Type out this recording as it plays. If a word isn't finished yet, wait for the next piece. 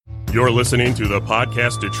You're listening to the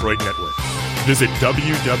Podcast Detroit Network. Visit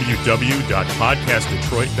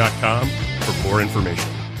www.podcastdetroit.com for more information.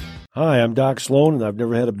 Hi, I'm Doc Sloan, and I've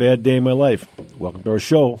never had a bad day in my life. Welcome to our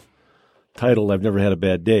show, titled I've Never Had a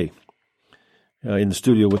Bad Day. In the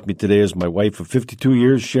studio with me today is my wife of 52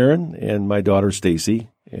 years, Sharon, and my daughter, Stacy.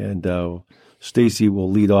 And Stacy will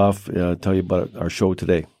lead off, tell you about our show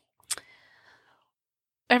today.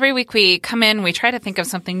 Every week we come in, we try to think of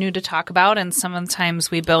something new to talk about, and sometimes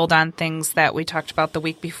we build on things that we talked about the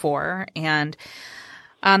week before. And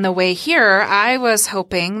on the way here, I was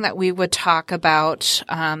hoping that we would talk about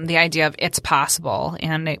the idea of it's possible.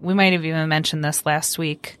 And we might have even mentioned this last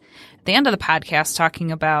week at the end of the podcast,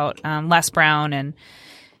 talking about Les Brown and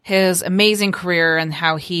his amazing career and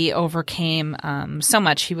how he overcame so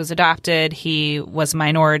much. He was adopted. He was a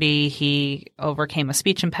minority. He overcame a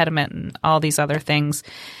speech impediment and all these other things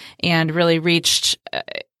and really reached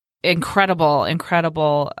incredible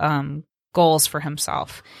goals for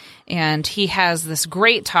himself. And he has this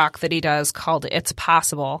great talk that he does called It's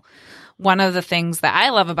Possible. One of the things that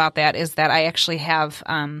I love about that is that I actually have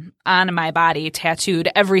on my body tattooed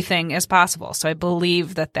everything is possible. So I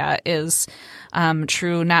believe that that is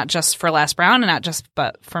true not just for Les Brown and not just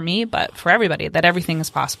but for me, but for everybody, that everything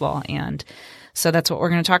is possible. And so that's what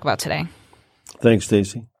we're going to talk about today. Thanks,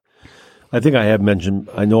 Stacy. I know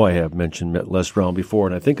I have mentioned Les Brown before,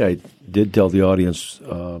 and I think I did tell the audience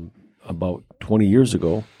about 20 years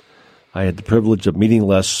ago. I had the privilege of meeting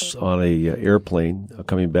Les on a airplane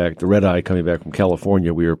coming back, the red eye coming back from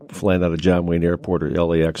California. We were flying out of John Wayne Airport or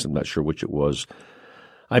LAX. I'm not sure which it was.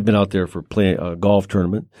 I'd been out there for playing a golf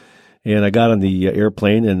tournament, and I got on the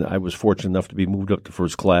airplane, and I was fortunate enough to be moved up to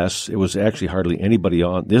first class. It was actually hardly anybody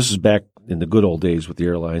on. This is back in the good old days with the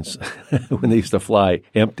airlines when they used to fly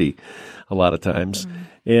empty a lot of times.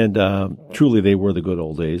 Mm-hmm. And truly they were the good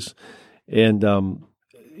old days. And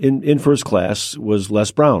In first class was Les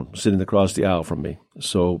Brown sitting across the aisle from me.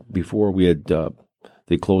 So before we had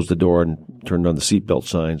they closed the door and turned on the seatbelt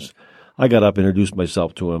signs, I got up, introduced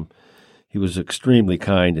myself to him. He was extremely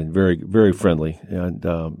kind and very, very friendly. And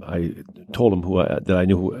I told him who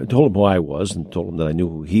I was, and told him that I knew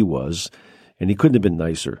who he was. And he couldn't have been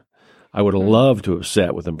nicer. I would have loved to have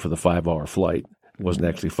sat with him for the 5-hour flight. It wasn't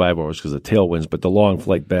actually 5 hours because of the tailwinds, but the long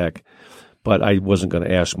flight back. But I wasn't going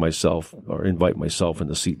to ask myself or invite myself in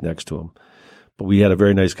the seat next to him. But we had a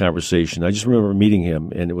very nice conversation. I just remember meeting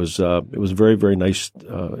him, and it was very, very nice.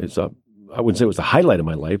 I wouldn't say it was the highlight of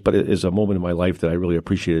my life, but it is a moment in my life that I really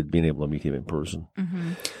appreciated being able to meet him in person.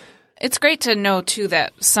 Mm-hmm. It's great to know, too,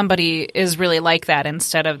 that somebody is really like that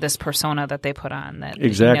instead of this persona that they put on. That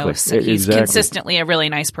exactly. He's consistently a really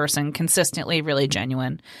nice person, consistently really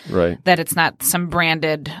genuine. Right. That it's not some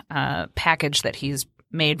branded package that he's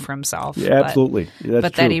made for himself. Yeah, absolutely.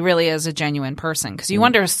 But that he really is a genuine person. Because you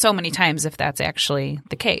wonder so many times if that's actually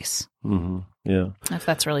the case. Mm-hmm. Yeah. If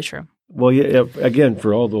that's really true. Well, yeah. Again,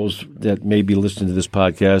 for all those that may be listening to this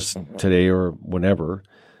podcast today or whenever,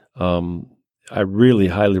 I really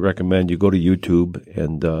highly recommend you go to YouTube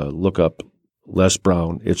and look up Les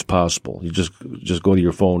Brown, It's Possible. You just go to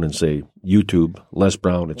your phone and say, YouTube, Les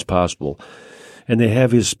Brown, It's Possible. And they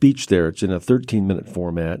have his speech there. It's in a 13-minute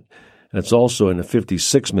format. And it's also in a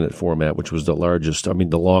 56-minute format, which was the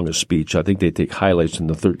longest speech. I think they take highlights in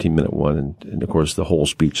the 13-minute one, and of course the whole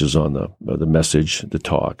speech is on the message, the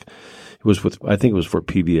talk. I think it was for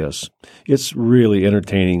PBS. It's really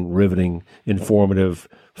entertaining, riveting, informative,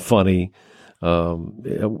 funny, a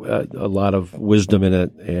lot of wisdom in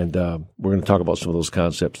it, and we're going to talk about some of those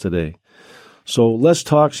concepts today. So Les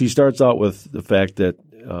talks. He starts out with the fact that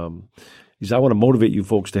I want to motivate you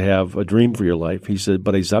folks to have a dream for your life. He said,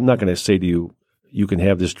 but I'm not going to say to you, you can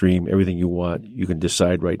have this dream, everything you want. You can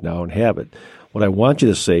decide right now and have it. What I want you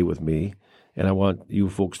to say with me, and I want you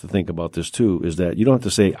folks to think about this too, is that you don't have to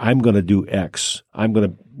say, I'm going to do X. I'm going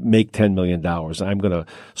to make $10 million. I'm going to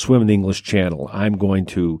swim in the English Channel. I'm going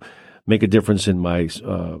to make a difference in my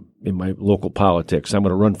local politics. I'm going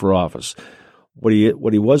to run for office. What he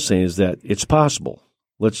was saying is that it's possible.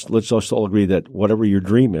 Let's just all agree that whatever your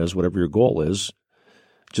dream is, whatever your goal is,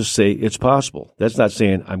 just say it's possible. That's not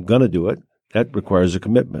saying I'm going to do it. That requires a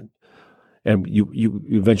commitment. And you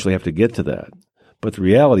eventually have to get to that. But the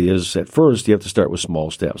reality is, at first, you have to start with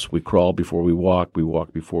small steps. We crawl before we walk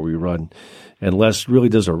before we run. And Les really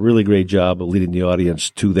does a really great job of leading the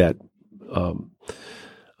audience to that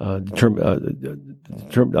the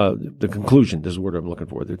conclusion. This is the word I'm looking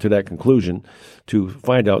for. To that conclusion, to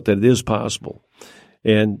find out that it is possible.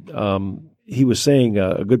 And he was saying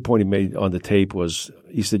a good point he made on the tape was,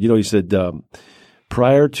 he said,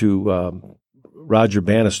 prior to Roger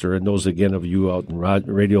Bannister, and those again of you out in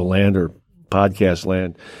radio land or podcast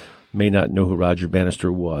land, may not know who Roger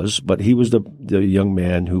Bannister was, but he was the young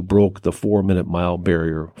man who broke the 4-minute mile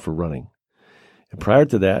barrier for running. And prior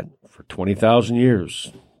to that, for 20,000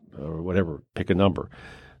 years, or whatever, pick a number,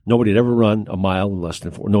 nobody had ever run a mile in less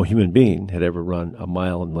than 4. No human being had ever run a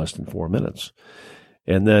mile in less than 4 minutes.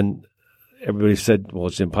 And then everybody said, well,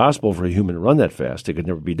 it's impossible for a human to run that fast. It could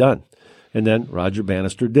never be done. And then Roger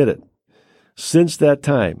Bannister did it. Since that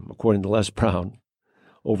time, according to Les Brown,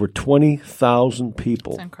 over 20,000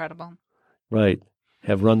 people. It's incredible. Right.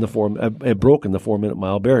 Have broken the 4-minute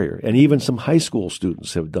mile barrier. And even some high school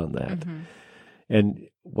students have done that. Mm-hmm. And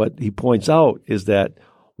what he points out is that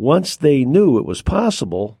once they knew it was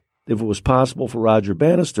possible, if it was possible for Roger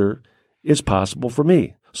Bannister, it's possible for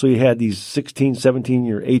me. So you had these 16, 17,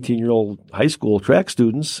 18-year-old high school track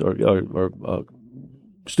students, or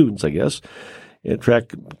students, I guess,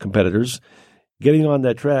 track competitors, getting on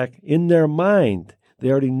that track. In their mind, they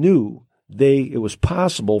already knew it was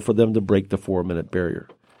possible for them to break the 4-minute barrier.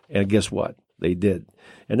 And guess what? They did.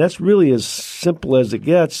 And that's really as simple as it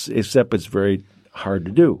gets, except it's very hard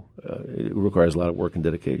to do. It requires a lot of work and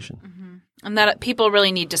dedication. Mm-hmm. And that people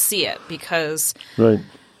really need to see it, because right.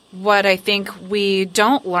 What I think we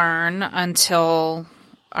don't learn until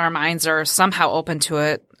our minds are somehow open to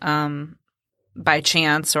it, by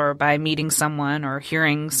chance or by meeting someone or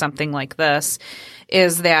hearing something like this,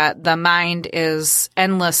 is that the mind is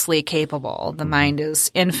endlessly capable. The mind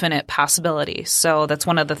is infinite possibility. So that's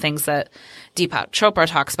one of the things that Deepak Chopra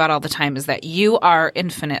talks about all the time, is that you are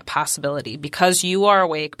infinite possibility. Because you are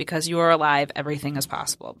awake, because you are alive, everything is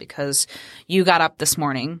possible. Because you got up this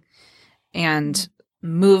morning and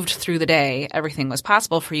moved through the day, everything was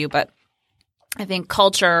possible for you. But I think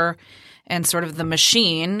culture and sort of the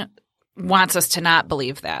machine wants us to not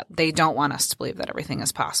believe that. They don't want us to believe that everything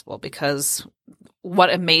is possible, because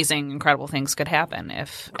what amazing, incredible things could happen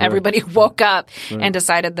if Correct. Everybody woke up right. and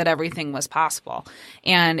decided that everything was possible.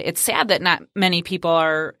 And it's sad that not many people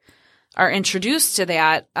are introduced to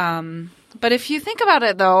that. But if you think about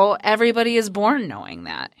it, though, everybody is born knowing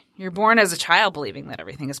that. You're born as a child believing that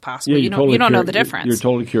everything is possible. Yeah, you don't know the difference. You're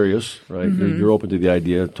totally curious, right? Mm-hmm. You're open to the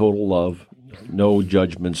idea, total love, no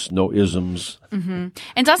judgments, no isms. Mm-hmm.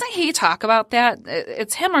 And doesn't he talk about that?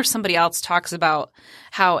 It's him or somebody else talks about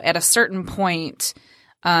how at a certain point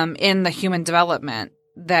in the human development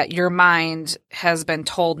that your mind has been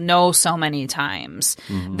told no so many times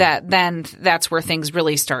mm-hmm. that then that's where things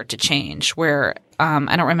really start to change, where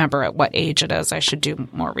I don't remember at what age it is. I should do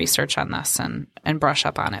more research on this and brush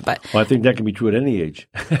up on it. But I think that can be true at any age.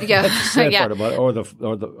 Yeah, That's the sad yeah. part about it,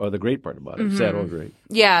 or the great part about it, Mm-hmm. sad or great.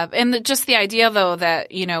 Yeah, and just the idea, though, that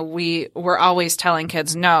we're always telling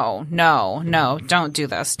kids, no, don't do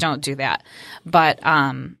this, don't do that. But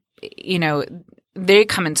they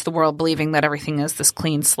come into the world believing that everything is this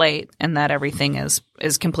clean slate and that everything is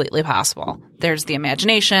completely possible. There's the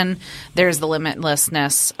imagination, there's the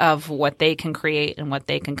limitlessness of what they can create and what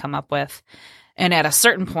they can come up with. And at a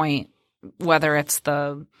certain point, whether it's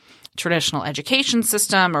the traditional education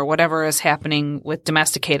system or whatever is happening with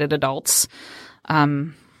domesticated adults,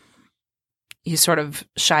 you sort of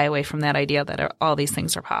shy away from that idea that all these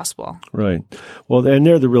things are possible. Right. Well, and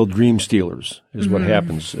they're the real dream stealers is Mm-hmm. what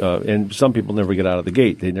happens. And some people never get out of the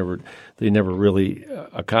gate. They never really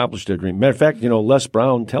accomplish their dream. Matter of fact, Les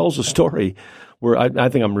Brown tells a story where I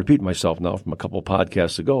think I'm repeating myself now from a couple of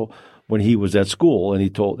podcasts ago, when he was at school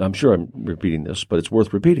and I'm sure I'm repeating this, but it's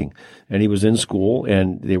worth repeating. And he was in school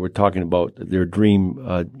and they were talking about their dream,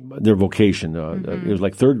 their vocation. Mm-hmm. It was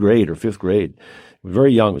like 3rd grade or 5th grade.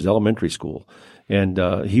 Very young. It was elementary school. And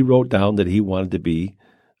he wrote down that he wanted to be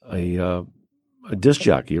a disc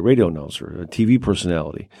jockey, a radio announcer, a TV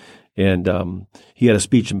personality. And he had a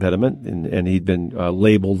speech impediment, and he'd been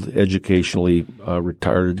labeled educationally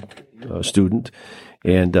retarded student.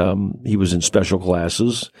 And he was in special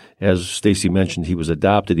classes. As Stacy mentioned, he was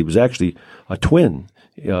adopted. He was actually a twin.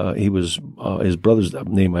 His brother's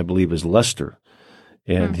name, I believe, is Lester.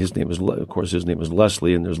 And his name is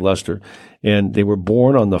Leslie, and there's Lester. And they were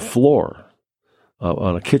born on the floor,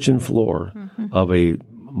 on a kitchen floor of a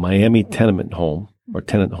Miami tenant home,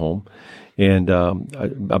 and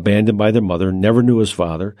abandoned by their mother, never knew his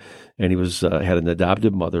father, and he had an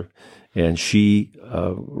adopted mother, and she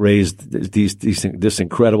raised this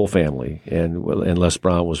incredible family, and Les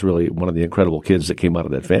Brown was really one of the incredible kids that came out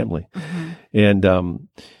of that family. Mm-hmm. And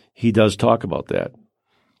he does talk about that.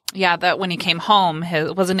 Yeah, that when he came home,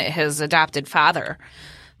 wasn't it his adopted father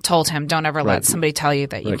told him, "Don't ever let somebody tell you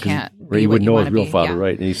that you can't be he what wouldn't you know want his to real be." father, Yeah.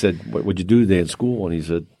 right? And he said, "What would you do today in school?" And he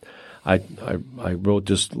said, "I wrote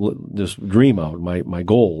this dream out, my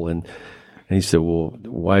goal, and And he said, well,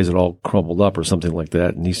 why is it all crumpled up or something like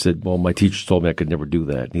that? And he said, well, my teachers told me I could never do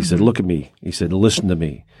that. And he said, look at me. He said, listen to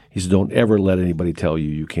me. He said, don't ever let anybody tell you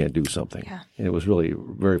you can't do something. Yeah. And it was really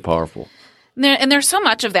very powerful. And there's so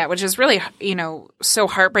much of that, which is really, so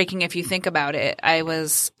heartbreaking if you think about it. I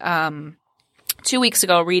was 2 weeks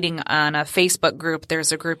ago reading on a Facebook group.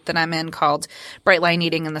 There's a group that I'm in called Bright Line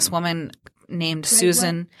Eating, and this woman named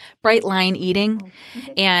Susan Bright Line Eating.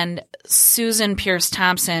 And Susan Pierce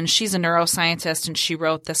Thompson, she's a neuroscientist, and she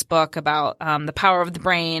wrote this book about the power of the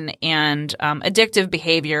brain and addictive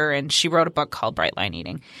behavior, and she wrote a book called Bright Line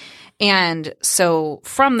Eating. And so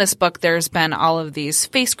from this book, there's been all of these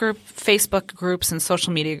Facebook groups and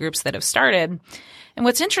social media groups that have started. And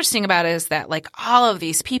what's interesting about it is that like all of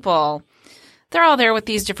these people, they're all there with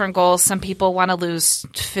these different goals. Some people want to lose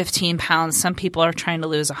 15 pounds. Some people are trying to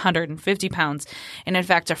lose 150 pounds. And in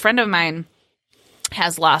fact, a friend of mine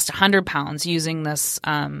has lost 100 pounds using this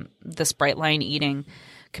Bright Line Eating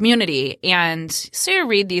community. And so you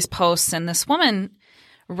read these posts, and this woman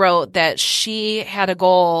wrote that she had a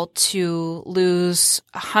goal to lose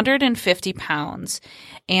 150 pounds,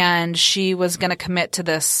 and she was going to commit to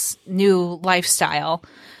this new lifestyle,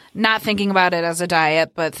 not thinking about it as a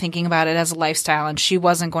diet, but thinking about it as a lifestyle. And she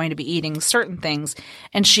wasn't going to be eating certain things.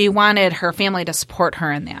 And she wanted her family to support her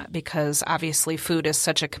in that, because obviously food is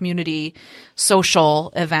such a community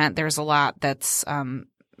social event. There's a lot that's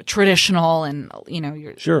traditional, and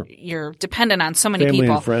you're dependent on so many family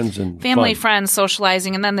people, and friends, and family, fun. friends,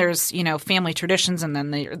 socializing, and then there's family traditions, and then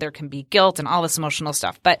there can be guilt and all this emotional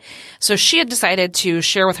stuff. But so she had decided to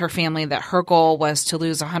share with her family that her goal was to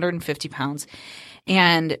lose 150 pounds,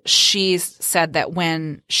 and she said that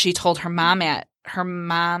when she told her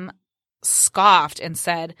mom scoffed and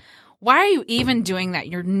said, "Why are you even doing that?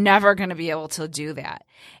 You're never going to be able to do that."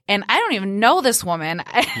 And I don't even know this woman.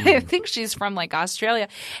 I think she's from like Australia.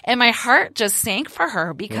 And my heart just sank for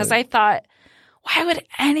her, because I thought, why would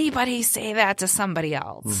anybody say that to somebody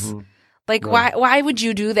else? Mm-hmm. Like, why would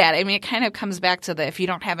you do that? I mean, it kind of comes back to if you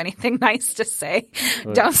don't have anything nice to say,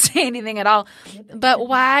 don't say anything at all. But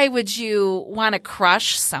why would you want to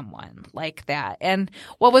crush someone like that? And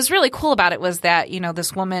what was really cool about it was that,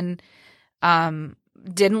 this woman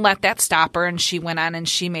didn't let that stop her, and she went on and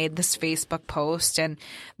she made this Facebook post, and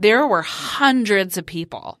there were hundreds of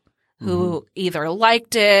people who either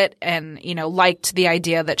liked it and, liked the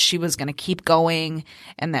idea that she was going to keep going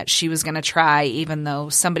and that she was going to try, even though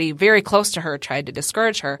somebody very close to her tried to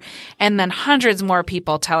discourage her. And then hundreds more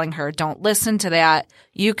people telling her, don't listen to that.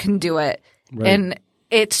 You can do it. Right. And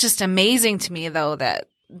it's just amazing to me, though, that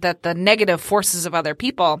the negative forces of other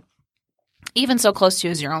people, even so close to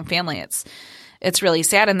you as your own family, it's really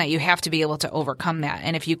sad, and that you have to be able to overcome that.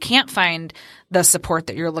 And if you can't find the support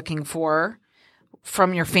that you're looking for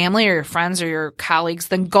from your family or your friends or your colleagues,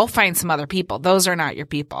 then go find some other people. Those are not your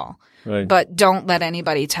people. Right. But don't let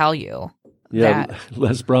anybody tell you that.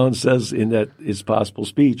 Les Brown says in that It's Possible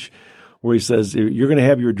speech, where he says, you're going to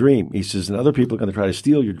have your dream. He says, and other people are going to try to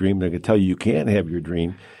steal your dream. They're going to tell you can't have your dream.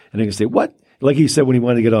 And they're going to say, what? Like he said when he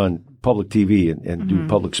wanted to get on public TV and do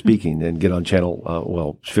public speaking and get on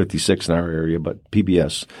channel, 56 in our area, but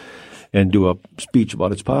PBS, and do a speech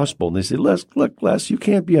about It's Possible. And they said, Les, you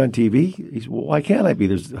can't be on TV. He said, well, why can't I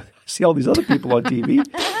be? I see all these other people on TV.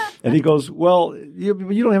 And he goes, well, you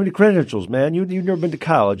don't have any credentials, man. You've never been to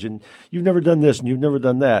college, and you've never done this, and you've never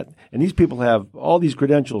done that. And these people have all these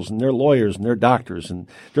credentials, and they're lawyers, and they're doctors, and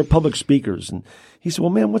they're public speakers. And he said,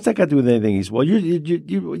 well, man, what's that got to do with anything? He said, well,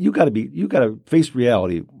 you got to face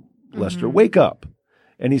reality, Lester. Wake up.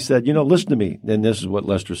 And he said, listen to me. And this is what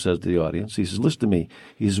Lester says to the audience. He says, listen to me.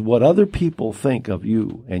 He says, what other people think of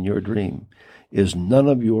you and your dream is none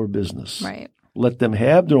of your business. Right. Let them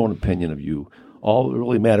have their own opinion of you. All that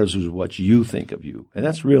really matters is what you think of you. And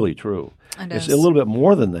that's really true. It's a little bit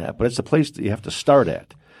more than that, but it's a place that you have to start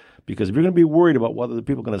at. Because if you're going to be worried about what other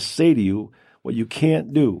people are going to say to you, what you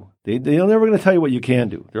can't do, they're never going to tell you what you can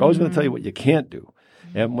do. They're always going to tell you what you can't do.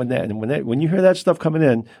 And when you hear that stuff coming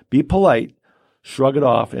in, be polite, shrug it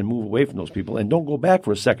off, and move away from those people, and don't go back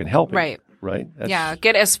for a second helping. Right.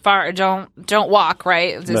 Get as far. Don't walk.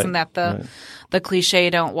 Right. Isn't that the cliche?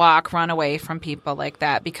 Don't walk. Run away from people like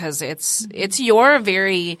that, because it's your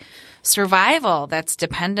very survival that's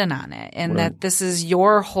dependent on it, and that this is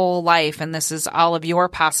your whole life, and this is all of your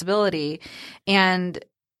possibility. And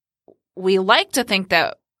we like to think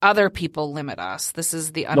that other people limit us. This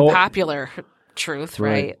is the unpopular truth,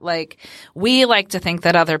 right? Like, we like to think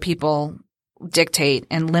that other people dictate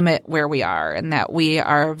and limit where we are, and that we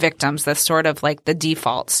are victims. That's sort of like the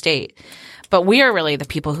default state. But we are really the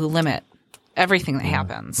people who limit everything that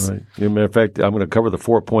happens. Right. As a matter of fact, I'm going to cover the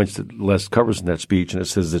 4 points that Les covers in that speech, and it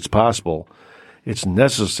says it's possible, it's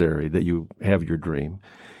necessary that you have your dream.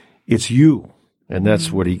 It's you. And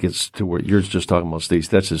that's what he gets to where you're just talking about, Stacey.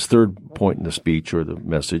 That's his third point in the speech or the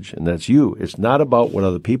message, and that's you. It's not about what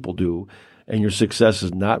other people do, and your success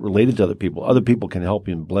is not related to other people. Other people can help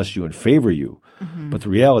you and bless you and favor you. But the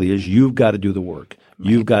reality is you've got to do the work.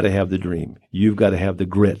 You've got to have the dream. You've got to have the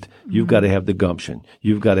grit. You've got to have the gumption.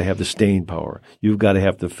 You've got to have the staying power. You've got to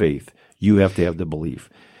have the faith. You have to have the belief.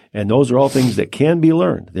 And those are all things that can be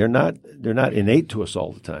learned. They're not innate to us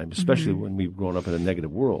all the time, especially when we've grown up in a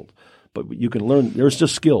negative world. But you can learn. There's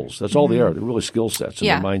just skills. That's all they are. They're really skill sets and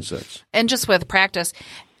their mindsets. And just with practice.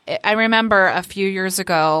 I remember a few years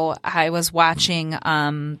ago, I was watching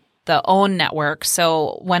the OWN network.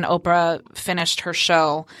 So when Oprah finished her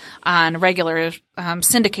show on regular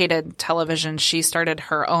syndicated television, she started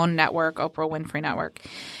her own network, Oprah Winfrey Network.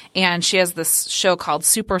 And she has this show called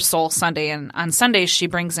Super Soul Sunday. And on Sundays, she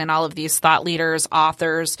brings in all of these thought leaders,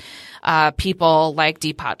 authors, people like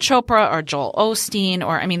Deepak Chopra or Joel Osteen,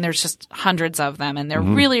 or, I mean, there's just hundreds of them. And they're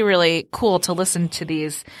really, really cool to listen to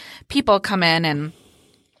these people come in, and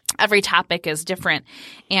every topic is different.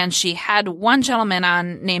 And she had one gentleman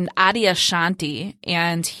on named Adyashanti,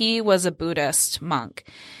 and he was a Buddhist monk.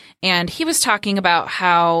 And he was talking about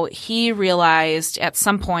how he realized at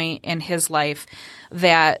some point in his life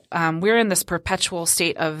that we're in this perpetual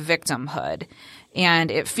state of victimhood.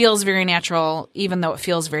 And it feels very natural, even though it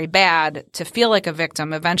feels very bad, to feel like a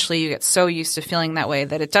victim. Eventually you get so used to feeling that way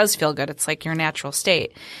that it does feel good. It's like your natural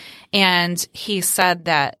state. And he said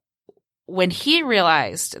that when he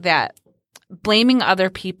realized that blaming other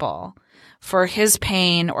people for his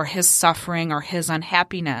pain or his suffering or his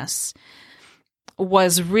unhappiness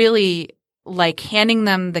was really like handing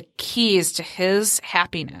them the keys to his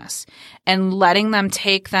happiness and letting them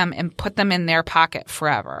take them and put them in their pocket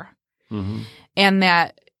forever. And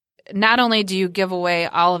that not only do you give away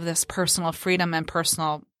all of this personal freedom and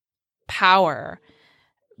personal power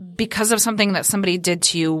because of something that somebody did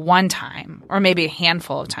to you one time, or maybe a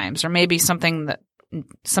handful of times, or maybe something that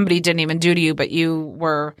somebody didn't even do to you, but you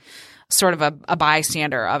were sort of a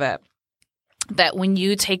bystander of it. That when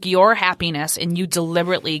you take your happiness and you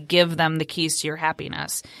deliberately give them the keys to your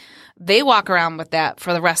happiness, they walk around with that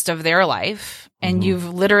for the rest of their life, and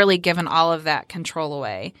you've literally given all of that control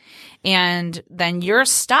away. And then you're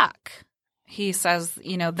stuck. He says,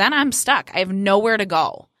 then I'm stuck. I have nowhere to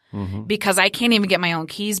go because I can't even get my own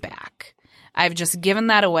keys back. I've just given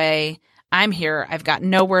that away. I'm here. I've got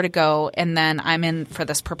nowhere to go. And then I'm in for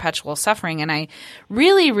this perpetual suffering. And I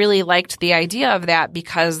really, really liked the idea of that,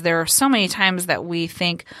 because there are so many times that we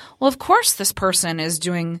think, well, of course this person is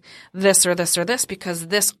doing this or this or this because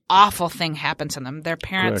this awful thing happened to them. Their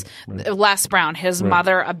parents, Les Brown, his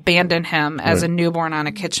mother abandoned him as a newborn on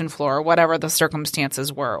a kitchen floor, whatever the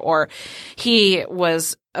circumstances were, or he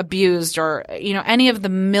was abused, or, any of the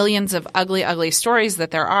millions of ugly, ugly stories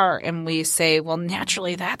that there are. And we say, well,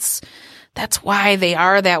 naturally that's why they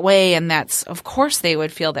are that way. And that's, of course they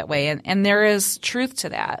would feel that way. And there is truth to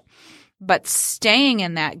that. But staying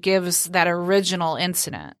in that gives that original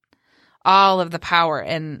incident all of the power.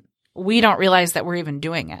 And we don't realize that we're even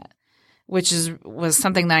doing it, which was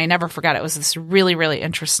something that I never forgot. It was this really, really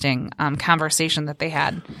interesting conversation that they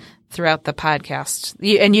had throughout the podcast.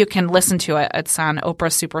 And you can listen to it. It's on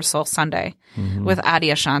Oprah Super Soul Sunday with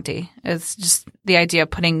Adyashanti. It's just the idea of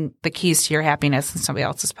putting the keys to your happiness in somebody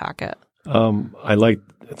else's pocket.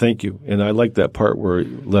 Thank you. And I like that part where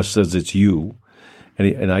Les says it's you.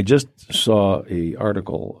 And I just saw a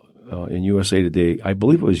article in USA Today, I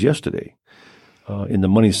believe it was yesterday, in the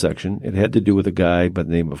money section. It had to do with a guy by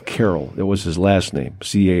the name of Carroll. That was his last name,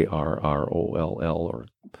 Carroll.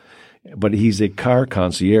 But he's a car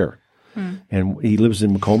concierge. And he lives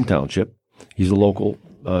in Macomb Township. He's a local,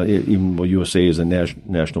 even though USA is a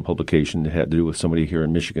national publication, it had to do with somebody here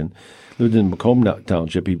in Michigan. Lived in Macomb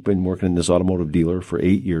Township. He'd been working in this automotive dealer for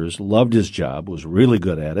 8 years, loved his job, was really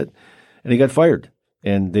good at it, and he got fired.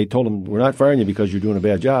 And they told him, we're not firing you because you're doing a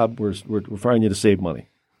bad job. We're firing you to save money.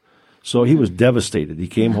 So he was devastated. He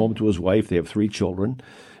came home to his wife. They have 3 children.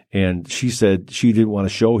 And she said she didn't want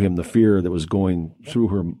to show him the fear that was going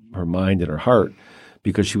through her mind and her heart,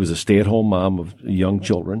 because she was a stay-at-home mom of young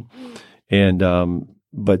children. And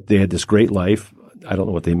but they had this great life. I don't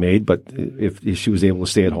know what they made, but if she was able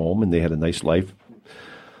to stay at home and they had a nice life,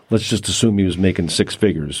 let's just assume he was making 6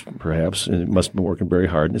 figures, perhaps, and it must have been working very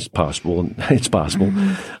hard, and it's possible.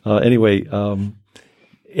 Anyway,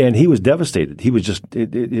 and he was devastated. He was just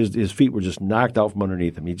his feet were just knocked out from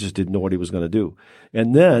underneath him. He just didn't know what he was going to do.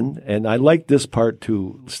 And then, and I like this part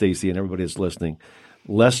too, Stacey, and everybody that's listening,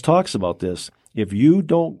 Les talks about this. If you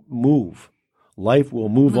don't move, life will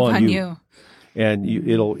move on you. And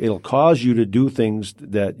it'll cause you to do things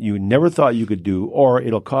that you never thought you could do, or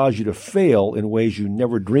it'll cause you to fail in ways you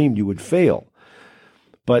never dreamed you would fail.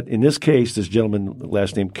 But in this case, this gentleman,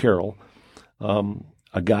 last name Carroll,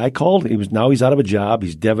 a guy called. He's out of a job.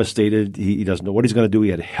 He's devastated. He doesn't know what he's going to do.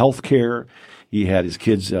 He had health care. He had his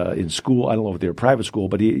kids in school. I don't know if they were private school,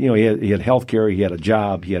 but he had health care. He had a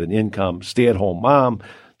job. He had an income, stay-at-home mom,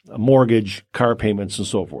 a mortgage, car payments, and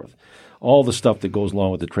so forth. All the stuff that goes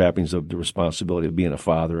along with the trappings of the responsibility of being a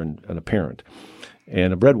father and a parent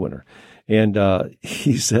and a breadwinner. And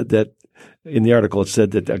he said that in the article, it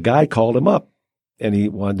said that a guy called him up and he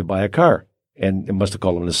wanted to buy a car. And it must have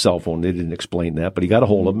called him on his cell phone. They didn't explain that, but he got a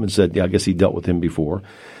hold of him and said, I guess he dealt with him before.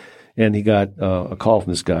 And he got a call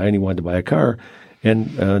from this guy and he wanted to buy a car.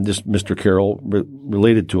 And this Mr. Carroll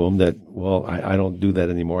related to him that, well, I don't do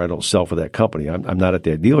that anymore. I don't sell for that company. I'm not at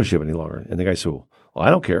that dealership any longer. And the guy said, well, I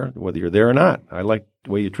don't care whether you're there or not. I like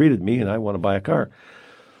the way you treated me, and I want to buy a car.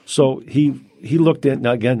 So he looked at,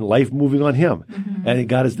 now again, life moving on him, and he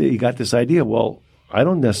got this idea. Well, I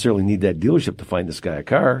don't necessarily need that dealership to find this guy a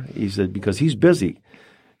car. He said because he's busy,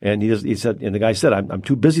 and he said, and the guy said, I'm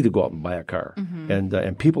too busy to go out and buy a car,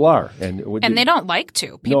 and people are, and they don't like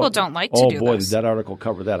to. People don't like to do this. Oh boy, did that article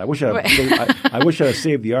cover that? I wish I wish I had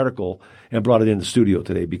saved the article and brought it in the studio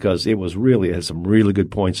today because it had some really good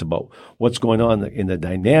points about what's going on in the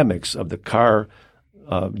dynamics of the car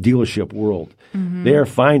dealership world. They are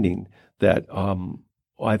finding that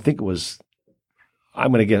I think it was.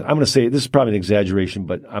 I'm going to say this is probably an exaggeration,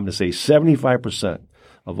 but I'm going to say 75%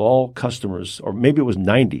 of all customers, or maybe it was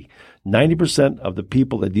 90% of the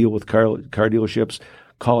people that deal with car dealerships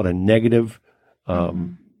call it a negative a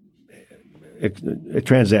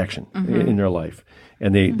transaction in their life.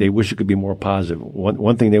 And they wish it could be more positive.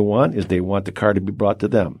 One thing they want is they want the car to be brought to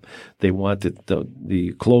them. They want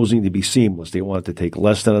the closing to be seamless. They want it to take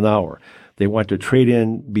less than an hour. They want their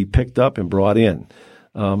trade-in be picked up and brought in.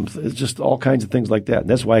 It's just all kinds of things like that. And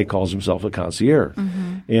that's why he calls himself a concierge.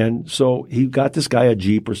 And so he got this guy a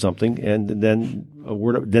Jeep or something, and then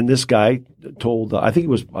this guy told, I think it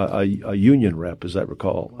was a union rep, as I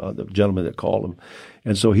recall, the gentleman that called him.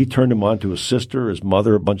 And so he turned him on to his sister, his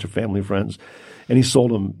mother, a bunch of family friends. And he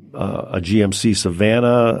sold him a GMC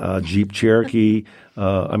Savannah, a Jeep Cherokee,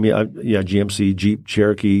 GMC Jeep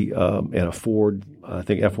Cherokee, and a Ford, I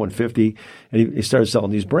think F-150. And he started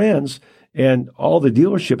selling these brands. And all the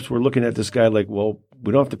dealerships were looking at this guy like, well,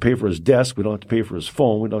 we don't have to pay for his desk. We don't have to pay for his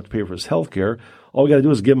phone. We don't have to pay for his health care. All we got to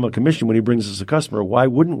do is give him a commission when he brings us a customer. Why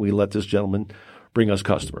wouldn't we let this gentleman bring us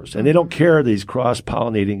customers? And they don't care that he's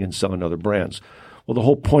cross-pollinating and selling other brands. Well, the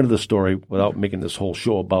whole point of the story, without making this whole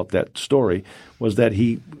show about that story, was that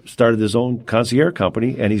he started his own concierge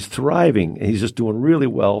company, and he's thriving. And he's just doing really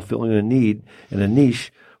well, filling a need and a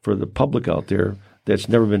niche for the public out there that's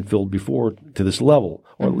never been filled before to this level.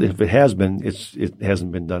 Or if it has been, it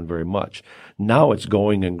hasn't been done very much. Now it's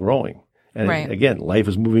going and growing. And again, life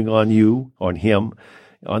is moving on you, on him,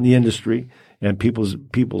 on the industry, and people's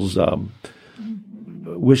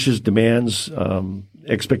wishes, demands,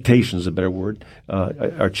 expectations, a better word,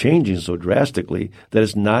 are changing so drastically that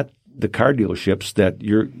it's not the car dealerships that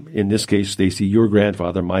in this case, Stacy, your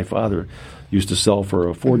grandfather, my father, used to sell for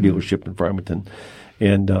a Ford dealership in Farmington.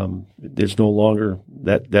 And there's no longer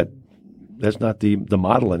that's not the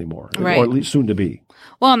model anymore, or at least soon to be.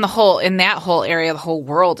 Well, in that whole area, the whole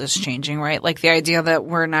world is changing, right? Like the idea that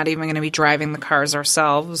we're not even going to be driving the cars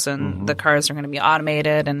ourselves, and the cars are going to be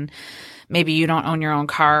automated, and maybe you don't own your own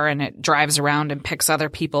car and it drives around and picks other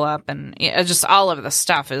people up, and just all of the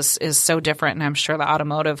stuff is so different. And I'm sure the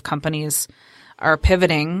automotive companies are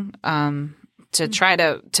pivoting to try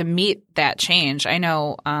to meet that change. I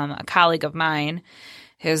know a colleague of mine,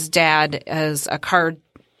 his dad is a car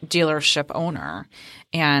dealership owner,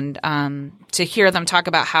 and to hear them talk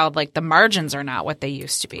about how like the margins are not what they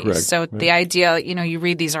used to be. Correct. So the idea, you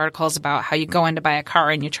read these articles about how you go in to buy a car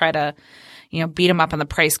and you try to beat them up on the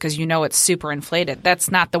price because it's super inflated.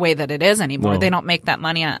 That's not the way that it is anymore. No. They don't make that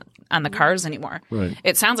money on the cars anymore. Right.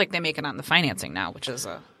 It sounds like they make it on the financing now, which is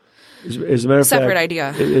as a matter of separate fact,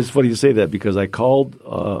 idea. It's funny you say that because I called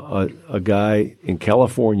a guy in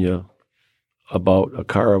California about a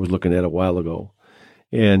car I was looking at a while ago,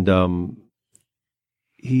 and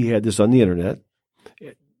he had this on the internet.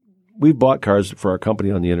 We bought cars for our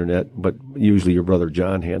company on the internet, but usually your brother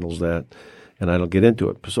John handles that, and I don't get into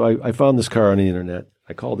it. So I found this car on the internet.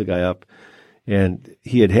 I called the guy up, and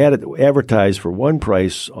he had it advertised for one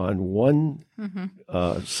price on one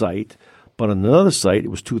site, but on another site it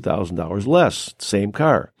was $2,000 less, same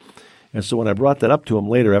car. And so when I brought that up to him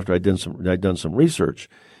later after I'd done some research,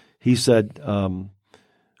 he said,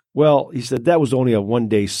 he said, that was only a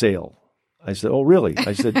one-day sale. I said, oh, really?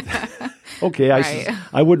 I said, okay. Right.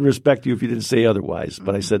 I wouldn't respect you if you didn't say otherwise.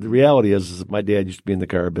 But I said, the reality is my dad used to be in the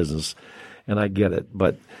car business, and I get it.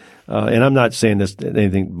 But and I'm not saying this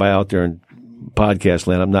anything by out there in podcast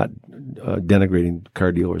land. I'm not denigrating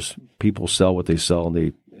car dealers. People sell what they sell,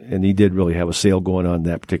 and he did really have a sale going on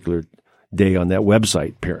that particular day on that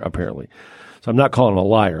website, apparently. So I'm not calling him a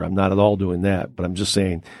liar. I'm not at all doing that. But I'm just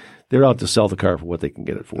saying they're out to sell the car for what they can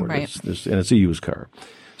get it for. Right. And it's a used car.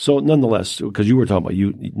 So nonetheless, because you were talking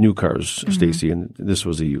about new cars, Stacy, and this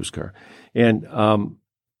was a used car. And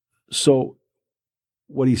so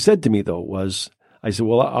what he said to me, though, was, I said,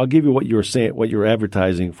 well, I'll give you what you were saying, what you're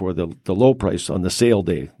advertising for the low price on the sale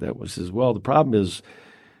day. That was his. Well, the problem is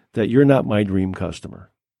that you're not my dream customer.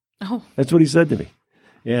 Oh. That's what he said to me.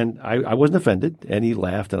 And I wasn't offended, and he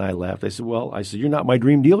laughed, and I laughed. I said, you're not my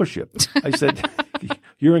dream dealership. I said,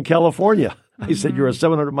 you're in California. I said, you're a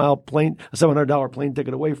 $700 plane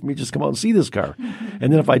ticket away from me. Just come out and see this car.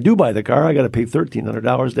 And then if I do buy the car, I got to pay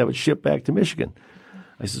 $1,300 to have it shipped back to Michigan.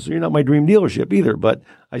 I said, so you're not my dream dealership either. But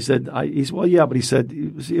I said, he said, well, yeah, but he said,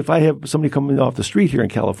 if I have somebody coming off the street here in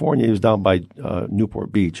California, he was down by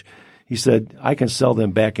Newport Beach. He said, I can sell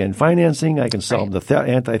them back-end financing. I can sell them the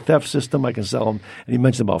anti-theft system. I can sell them. And he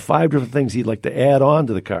mentioned about 5 different things he'd like to add on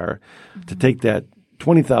to the car to take that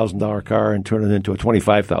 $20,000 car and turn it into a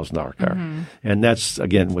 $25,000 car. And that's,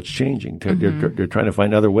 again, what's changing. They're trying to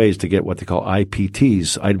find other ways to get what they call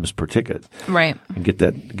IPTs, items per ticket. Right. And get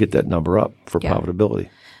that number up for profitability.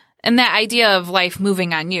 And that idea of life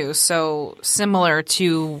moving on you, so similar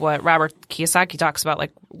to what Robert Kiyosaki talks about,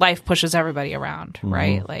 like life pushes everybody around,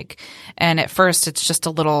 right? Like, and at first it's just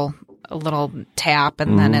a little tap,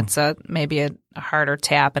 and then it's maybe a harder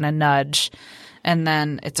tap and a nudge, and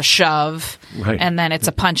then it's a shove, right. And then it's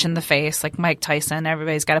a punch in the face, like Mike Tyson.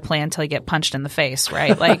 Everybody's got to play until you get punched in the face,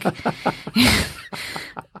 right? Like,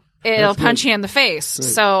 it'll punch you in the face. Right.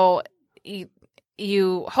 So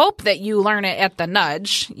you hope that you learn it at the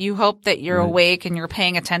nudge. You hope that you're awake and you're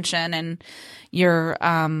paying attention and you're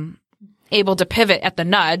able to pivot at the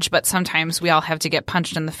nudge, but sometimes we all have to get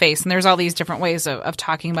punched in the face. And there's all these different ways of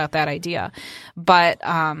talking about that idea. But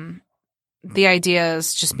the idea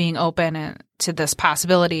is just being open to this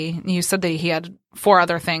possibility. You said that he had 4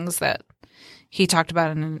 other things that he talked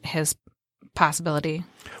about in his possibility.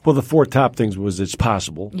 Well, the 4 top things was it's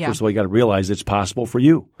possible. Yeah. First of all, you got to realize it's possible for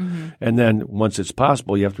you. And then once it's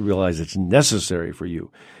possible, you have to realize it's necessary for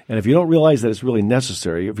you. And if you don't realize that it's really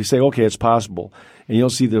necessary, if you say, okay, it's possible, and you don't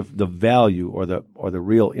see the value or the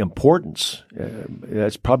real importance,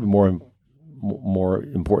 that's probably more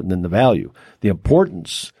important than the value. The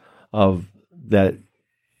importance of that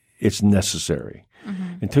it's necessary.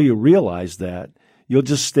 Until you realize that, you'll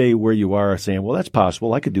just stay where you are saying, well, that's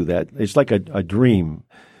possible. I could do that. It's like a dream.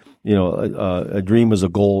 You know, a dream is a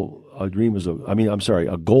goal. A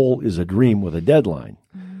goal is a dream with a deadline.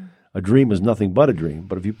 A dream is nothing but a dream.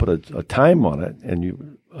 But if you put a time on it and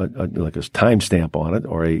you like a time stamp on it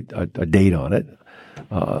or a date on it,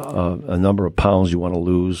 a number of pounds you want to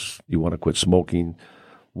lose, you want to quit smoking,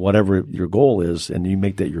 whatever your goal is, and you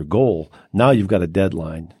make that your goal, now you've got a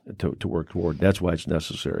deadline to work toward. That's why it's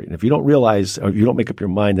necessary. And if you don't realize, or if you don't make up your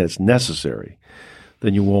mind that it's necessary,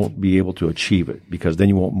 then you won't be able to achieve it, because then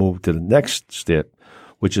you won't move to the next step,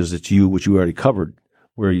 which is which you already covered,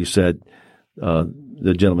 where you said,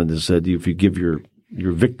 the gentleman that said, if you give your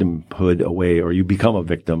victimhood away, or you become a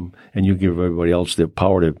victim and you give everybody else the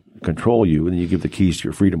power to control you, and then you give the keys to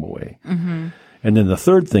your freedom away. And then the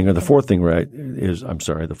fourth thing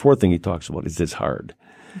he talks about is it's hard.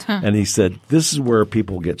 And he said, this is where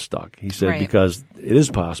people get stuck. He said, because it is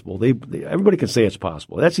possible. Everybody can say it's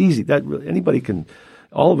possible. That's easy.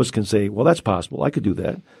 All of us can say, well, that's possible. I could do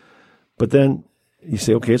that. But then you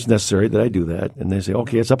say, okay, it's necessary that I do that. And they say,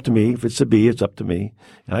 okay, it's up to me. If it's a B, it's up to me.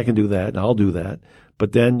 And I can do that, and I'll do that.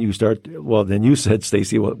 But then you said,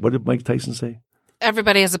 Stacy, what did Mike Tyson say?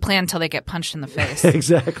 Everybody has a plan until they get punched in the face.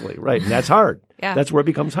 Exactly, right. And that's hard. Yeah. That's where it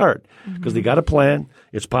becomes hard, because they got a plan.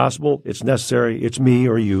 It's possible. It's necessary. It's me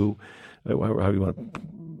or you, how you want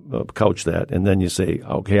to couch that. And then you say,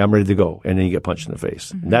 okay, I'm ready to go. And then you get punched in the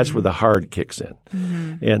face. And that's where the hard kicks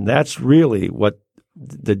in. And that's really what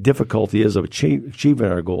the difficulty is of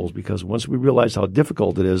achieving our goals, because once we realize how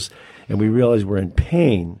difficult it is and we realize we're in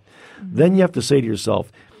pain, then you have to say to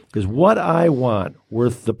yourself, is what I want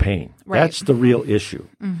worth the pain? Right. That's the real issue.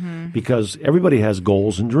 Because everybody has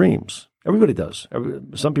goals and dreams. Everybody does.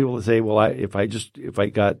 Some people say, well, if I had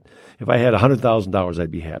 $100,000,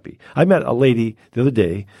 I'd be happy. I met a lady the other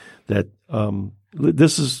day that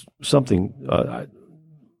this is something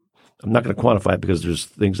I'm not going to quantify it because there's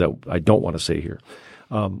things that I don't want to say here.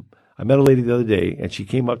 I met a lady the other day, and she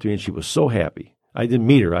came up to me, and she was so happy. I didn't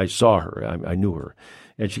meet her. I saw her. I knew her.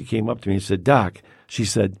 And she came up to me and said, Doc, she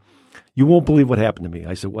said, you won't believe what happened to me.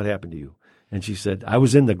 I said, what happened to you? And she said, I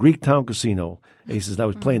was in the Greektown Casino. And he says, I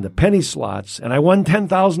was playing the penny slots, and I won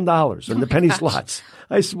 $10,000 in the penny slots.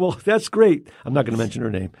 I said, well, that's great. I'm not going to mention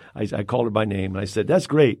her name. I called her by name, and I said, that's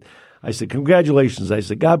great. I said, congratulations. I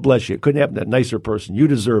said, God bless you. It couldn't happen to a nicer person. You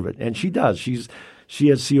deserve it. And she does. She has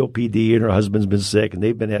COPD, and her husband's been sick, and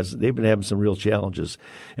they've been having some real challenges.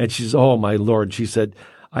 And she says, oh, my Lord. She said,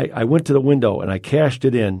 I went to the window, and I cashed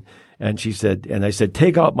it in. And she said, and I said,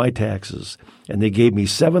 take out my taxes. And they gave me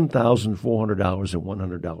 $7,400 in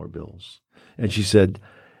 $100 bills. And she said,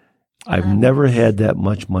 I've never had that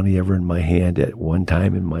much money ever in my hand at one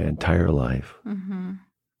time in my entire life. Mm-hmm.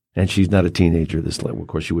 And she's not a teenager. Of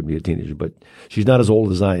course, she wouldn't be a teenager, but she's not as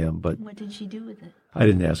old as I am. But what did she do with it? I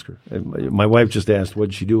didn't ask her. My wife just asked, what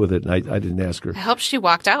did she do with it? And I didn't ask her. I hope she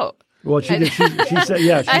walked out. Well, she did. She said,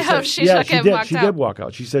 yeah. I hope she took it and walked out. She did walk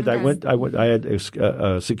out. She said, okay. I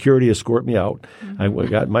had security escort me out. Mm-hmm. I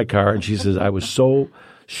got in my car, and she says, I was so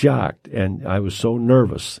shocked, and I was so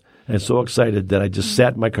nervous and so excited that I just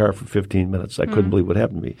sat in my car for 15 minutes. I couldn't believe what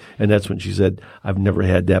happened to me. And that's when she said, I've never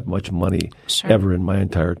had that much money ever in my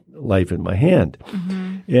entire life in my hand.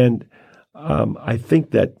 Mm-hmm. And I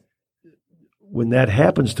think that when that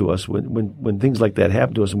happens to us, when things like that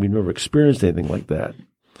happen to us and we've never experienced anything like that,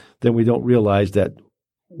 then we don't realize that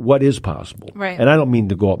what is possible. Right. And I don't mean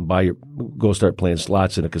to go out and go start playing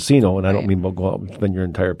slots in a casino, and I don't mean to go out and spend your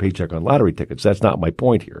entire paycheck on lottery tickets. That's not my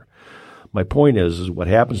point here. My point is what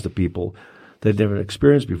happens to people that they've never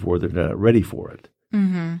experienced before, they're not ready for it.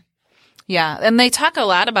 Mm-hmm. Yeah, and they talk a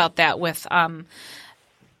lot about that with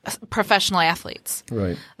professional athletes.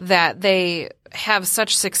 Right. That they have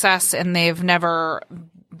such success and they've never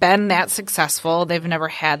been that successful. They've never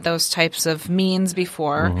had those types of means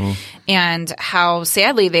before. Mm-hmm. And how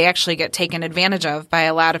sadly they actually get taken advantage of by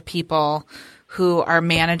a lot of people who are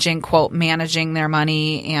managing their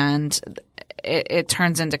money, and it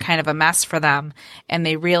turns into kind of a mess for them. And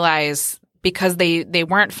they realize because they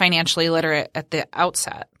weren't financially literate at the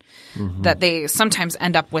outset that they sometimes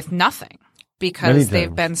end up with nothing because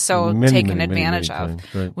they've been so taken advantage of,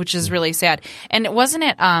 right. Which is really sad. And wasn't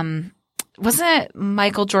it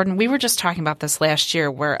Michael Jordan? We were just talking about this last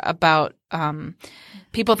year where about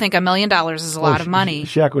people think $1 million is a lot of money.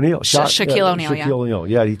 Shaq O'Neal. Shaquille O'Neal, yeah. Shaquille O'Neal.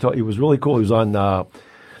 Yeah, he was really cool. He was on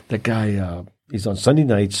that guy, he's on Sunday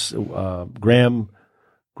nights, Graham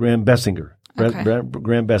Bessinger. Okay.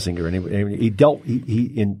 Graham Bessinger.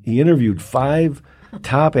 And he interviewed 5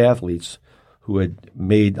 top athletes who had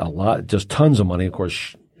made just tons of money. Of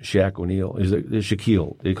course, Shaq O'Neal is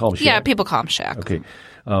Shaquille. They call him Shaq. Yeah, people call him Shaq. Okay.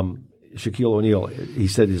 Shaquille O'Neal, he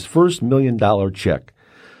said his first $1 million check,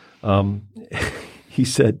 he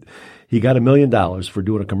said he got $1 million for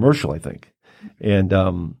doing a commercial, I think.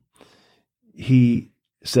 And he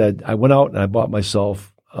said, I went out and I bought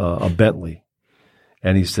myself a Bentley.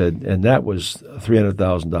 And he said, and that was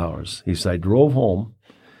 $300,000. He said, I drove home.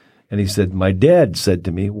 And he said, my dad said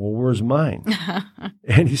to me, well, where's mine?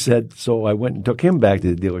 And he said, so I went and took him back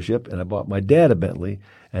to the dealership and I bought my dad a Bentley,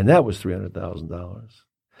 and that was $300,000.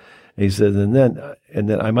 And he said, and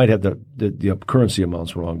then I might have the currency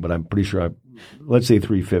amounts wrong, but I'm pretty sure let's say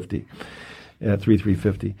 $350.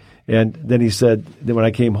 And then he said, then when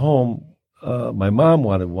I came home, my mom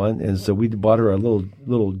wanted one, and so we bought her a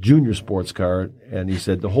little junior sports car, and he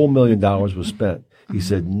said the whole $1 million was spent. He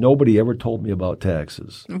said, nobody ever told me about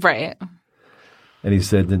taxes. Right. And he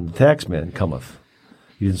said, then the tax man cometh.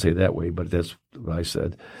 He didn't say it that way, but that's what I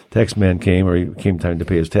said. Tax man came time to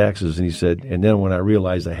pay his taxes, and he said, and then when I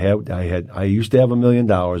realized I used to have $1 million,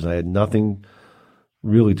 and I had nothing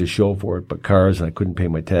really to show for it but cars, and I couldn't pay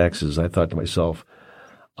my taxes, I thought to myself,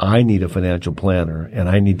 I need a financial planner, and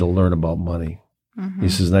I need to learn about money. Mm-hmm. He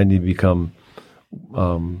says, and I need to become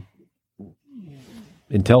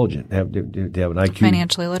intelligent, to have an IQ.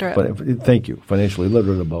 Financially literate. Thank you. Financially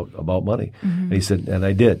literate about money. Mm-hmm. And he said, and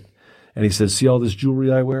I did. And he said, see all this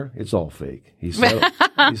jewelry I wear? It's all fake. He said,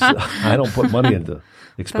 I don't put money into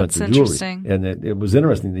expensive jewelry. And it was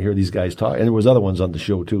interesting to hear these guys talk. And there was other ones on the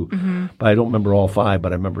show too. Mm-hmm. But I don't remember all 5,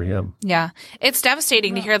 but I remember him. Yeah. It's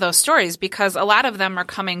devastating to hear those stories because a lot of them are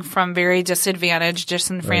coming from very disadvantaged,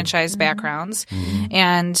 disenfranchised backgrounds. Mm-hmm.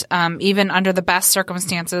 And even under the best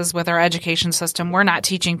circumstances with our education system, we're not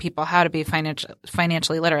teaching people how to be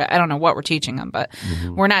financially literate. I don't know what we're teaching them, but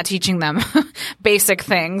we're not teaching them basic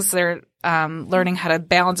things. learning how to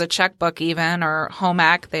balance a checkbook even, or home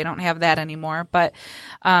ec. They don't have that anymore. But,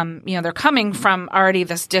 they're coming from already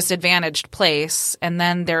this disadvantaged place, and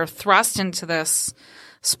then they're thrust into this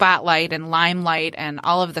spotlight and limelight and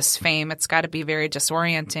all of this fame. It's got to be very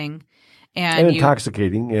disorienting. And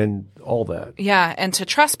intoxicating and all that. Yeah, and to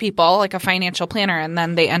trust people like a financial planner, and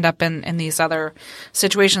then they end up in these other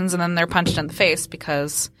situations, and then they're punched in the face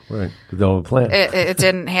because they don't have a plan. It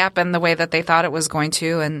didn't happen the way that they thought it was going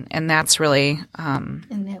to, and that's really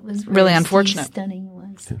and that was really unfortunate. Stunning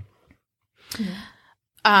was.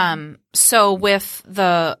 So with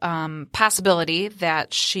the possibility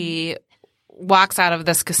that she walks out of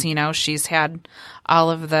this casino, she's had all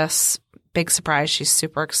of this big surprise. She's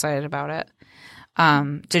super excited about it.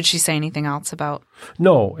 Did she say anything else about?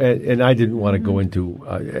 No, and I didn't want to go into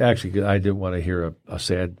actually, I didn't want to hear a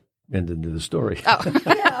sad ending to the story. Oh,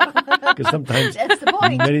 because sometimes that's the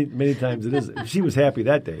point. Many times it is. She was happy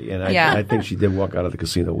that day, and I think she did walk out of the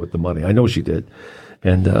casino with the money. I know she did,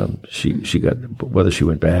 and she got, whether she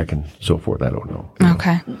went back and so forth, I don't know.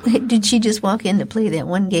 Okay. Did she just walk in to play that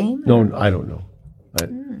one game? No, I don't know.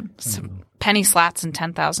 Penny slots and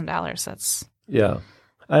 $10,000. That's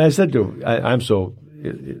I said to her, I'm so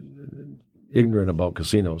ignorant about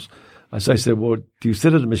casinos. I said, well, do you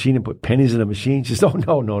sit at a machine and put pennies in a machine? She said,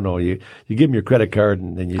 oh, no. You give them your credit card,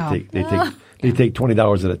 and then they take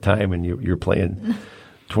 $20 at a time, and you're playing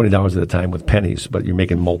 $20 at a time with pennies, but you're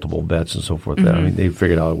making multiple bets and so forth. Mm-hmm. I mean, they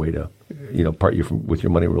figured out a way to, part you with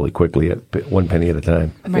your money really quickly at one penny at a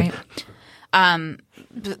time. Right.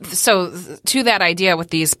 So to that idea with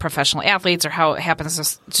these professional athletes, or how it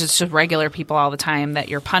happens to regular people all the time, that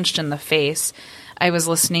you're punched in the face. I was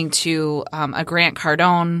listening to a Grant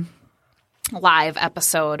Cardone live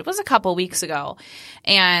episode. It was a couple weeks ago.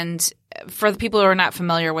 And for the people who are not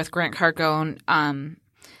familiar with Grant Cardone,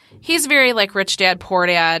 he's very like Rich Dad, Poor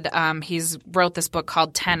Dad. He's wrote this book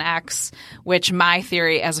called 10X, which my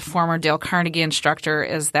theory as a former Dale Carnegie instructor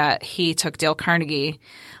is that he took Dale Carnegie,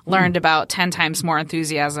 learned about 10 times more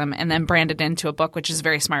enthusiasm, and then branded into a book, which is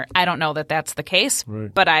very smart. I don't know that that's the case,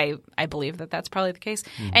 but I believe that that's probably the case.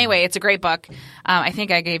 Mm-hmm. Anyway, it's a great book. I think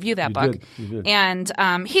I gave you that book. You did.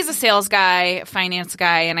 And he's a sales guy, finance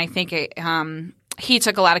guy, and I think he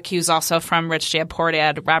took a lot of cues also from Rich Dad, Poor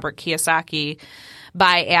Dad, Robert Kiyosaki,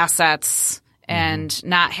 buy assets and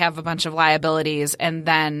not have a bunch of liabilities, and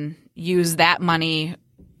then use that money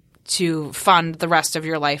to fund the rest of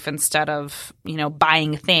your life instead of,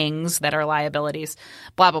 buying things that are liabilities,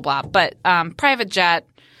 blah, blah, blah. But private jet,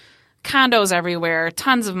 condos everywhere,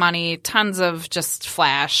 tons of money, tons of just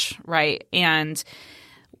flash, right? And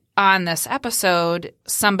on this episode,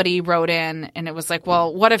 somebody wrote in and it was like,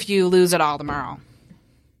 well, what if you lose it all tomorrow?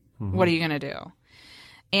 Mm-hmm. What are you going to do?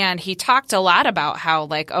 And he talked a lot about how,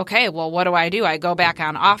 like, okay, well, what do? I go back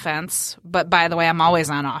on offense. But by the way, I'm always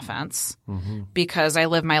on offense because I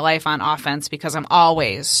live my life on offense because I'm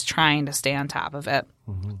always trying to stay on top of it.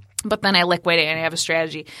 Mm-hmm. But then I liquidate and I have a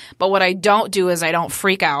strategy. But what I don't do is I don't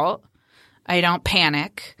freak out. I don't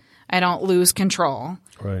panic. I don't lose control.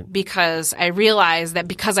 Right. Because I realize that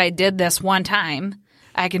because I did this one time,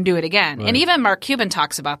 I can do it again. Right. And even Mark Cuban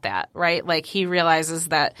talks about that, right? Like he realizes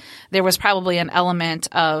that there was probably an element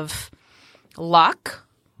of luck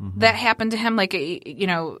that happened to him. Like,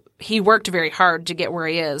 he worked very hard to get where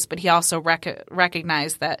he is, but he also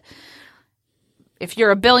recognized that if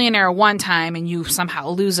you're a billionaire one time and you somehow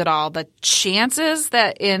lose it all, the chances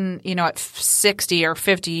that at 60 or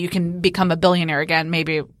 50 you can become a billionaire again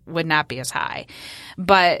maybe would not be as high.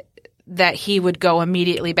 But that he would go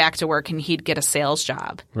immediately back to work and he'd get a sales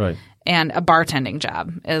job. Right. And a bartending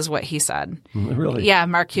job is what he said. Really? Yeah,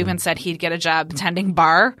 Mark Cuban said he'd get a job tending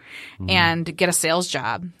bar and get a sales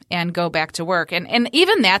job and go back to work. And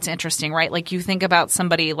even that's interesting, right? Like you think about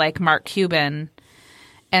somebody like Mark Cuban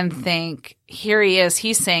and think, here he is,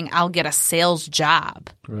 he's saying, I'll get a sales job.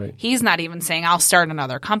 Right. He's not even saying, I'll start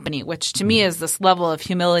another company, which to me is this level of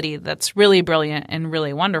humility that's really brilliant and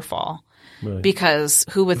really wonderful. Right. Because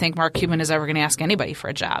who would think Mark Cuban is ever going to ask anybody for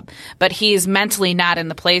a job? But he's mentally not in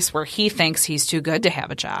the place where he thinks he's too good to have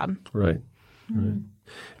a job. Right. Right.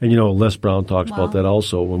 And, Les Brown talks about that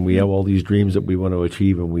also. When we have all these dreams that we want to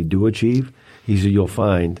achieve and we do achieve, he said you'll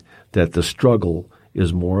find that the struggle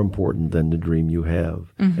is more important than the dream you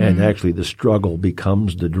have. Mm-hmm. And actually the struggle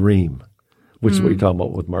becomes the dream, which is what you're talking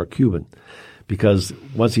about with Mark Cuban. Because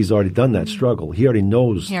once he's already done that struggle, he already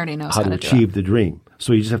knows how to achieve the dream.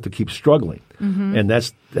 So you just have to keep struggling. Mm-hmm. And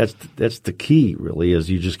that's the key, really, is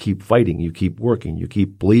you just keep fighting. You keep working. You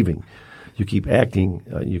keep believing. You keep acting.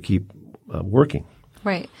 You keep working.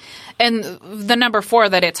 Right. And the number 4,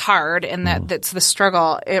 that it's hard and that that's the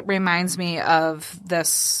struggle, it reminds me of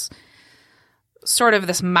this sort of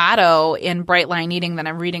this motto in Bright Line Eating that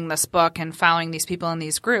I'm reading this book and following these people in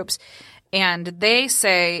these groups. And they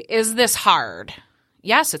say, is this hard?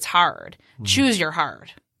 Yes, it's hard. Choose your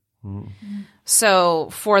hard. So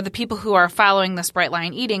for the people who are following this Bright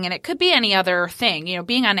Line Eating, and it could be any other thing,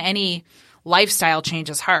 being on any lifestyle change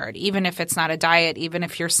is hard, even if it's not a diet, even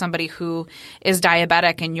if you're somebody who is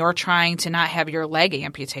diabetic and you're trying to not have your leg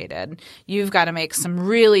amputated, you've got to make some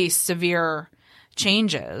really severe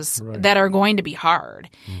changes that are going to be hard.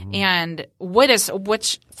 And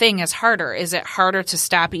which thing is harder? Is it harder to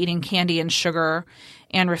stop eating candy and sugar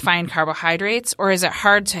and refined carbohydrates, or is it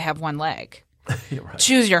hard to have one leg?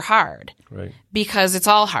 Choose your hard, because it's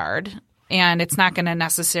all hard, and it's not going to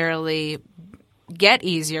necessarily get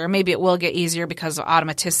easier. Maybe it will get easier because of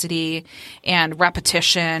automaticity and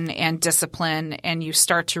repetition and discipline, and you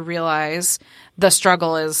start to realize the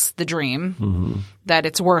struggle is the dream, that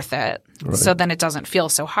it's worth it. So then it doesn't feel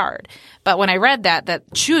so hard. But when I read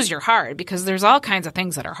that choose your hard, because there's all kinds of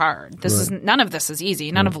things that are hard. This is none of this is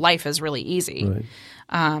easy. None of life is really easy.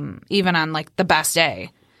 Even on like the best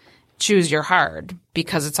day, choose your hard,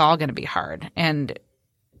 because it's all going to be hard. And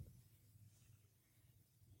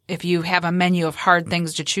if you have a menu of hard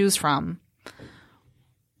things to choose from,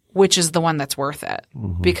 which is the one that's worth it?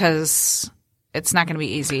 Because it's not going to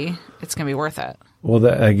be easy. It's going to be worth it. Well,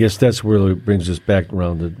 I guess that's where it brings us back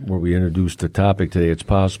around to where we introduced the topic today. It's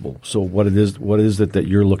possible. So what is it that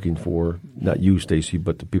you're looking for? Not you, Stacy,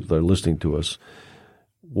 but the people that are listening to us.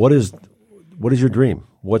 What is your dream?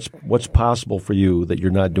 What's possible for you that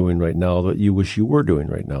you're not doing right now, that you wish you were doing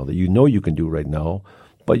right now, that you know you can do right now,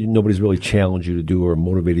 but nobody's really challenged you to do or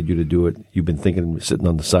motivated you to do it? You've been thinking, sitting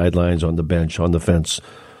on the sidelines, on the bench, on the fence,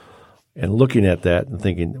 and looking at that and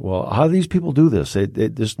thinking, well, how do these people do this?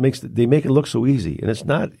 It just they make it look so easy, and it's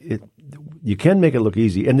not. You can make it look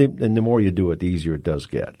easy, and the more you do it, the easier it does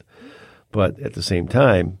get. But at the same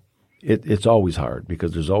time, it's always hard,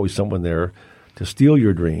 because there's always someone there to steal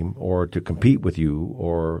your dream or to compete with you,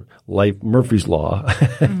 or Murphy's Law.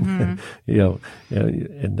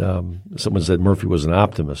 Someone said Murphy was an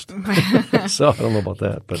optimist. So I don't know about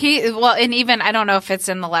that. But and even I don't know if it's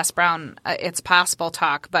in the Les Brown It's Possible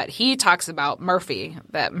talk, but he talks about Murphy,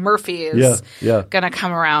 that Murphy is going to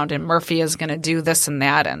come around and Murphy is going to do this and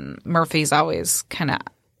that, and Murphy's always kind of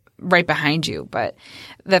right behind you. But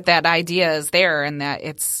that idea is there, and that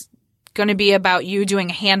it's going to be about you doing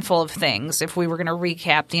a handful of things, if we were going to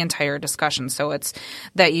recap the entire discussion. So it's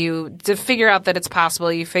that to figure out that it's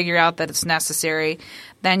possible, you figure out that it's necessary,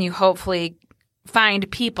 then you hopefully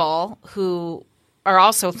find people who are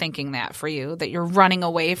also thinking that for you, that you're running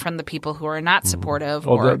away from the people who are not supportive.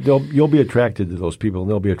 You'll be attracted to those people,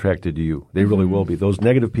 and they'll be attracted to you. They really will be. Those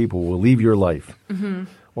negative people will leave your life,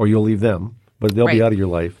 or you'll leave them, but they'll be out of your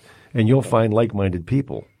life, and you'll find like-minded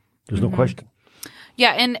people. There's no question.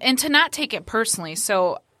 Yeah, and to not take it personally.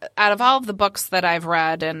 So out of all of the books that I've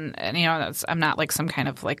read, and I'm not like some kind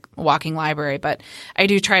of like walking library, but I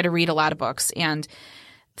do try to read a lot of books. And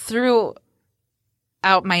throughout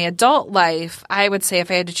my adult life, I would say if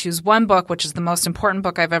I had to choose one book, which is the most important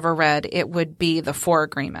book I've ever read, it would be The Four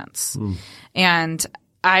Agreements. And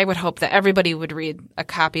I would hope that everybody would read a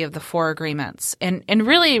copy of The Four Agreements and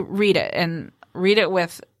really read it, and read it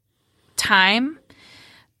with time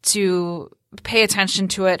to pay attention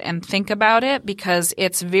to it and think about it, because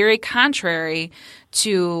it's very contrary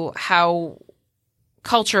to how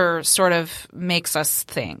culture sort of makes us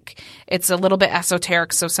think. It's a little bit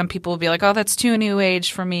esoteric, so some people will be like, oh, that's too new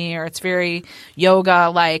age for me, or it's very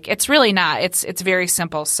yoga-like. It's really not. It's very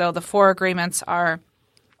simple. So the Four Agreements are: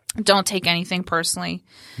 don't take anything personally.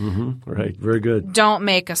 Right. Very good. Don't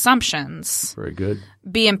make assumptions. Very good.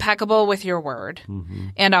 Be impeccable with your word,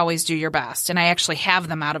 and always do your best. And I actually have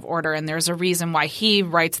them out of order, and there's a reason why he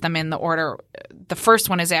writes them in the order. The first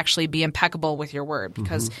one is actually be impeccable with your word,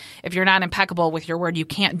 because if you're not impeccable with your word, you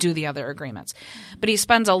can't do the other agreements. But he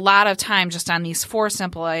spends a lot of time just on these four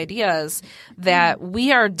simple ideas that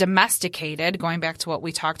we are domesticated, going back to what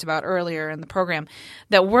we talked about earlier in the program,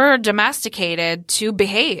 that we're domesticated to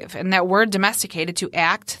behave, and that we're domesticated to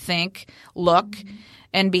act, think, look,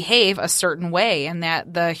 and behave a certain way, and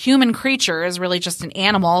that the human creature is really just an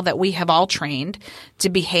animal that we have all trained to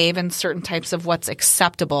behave in certain types of what's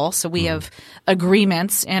acceptable. So we have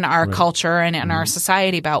agreements in our culture and in our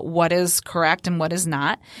society about what is correct and what is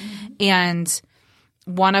not. And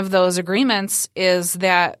one of those agreements is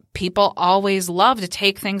that people always love to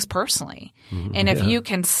take things personally. And if you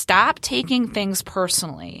can stop taking things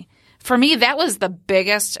personally, for me, that was the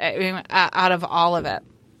biggest out of all of it.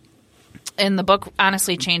 And the book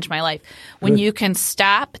honestly changed my life. When you can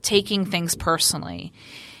stop taking things personally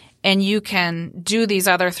and you can do these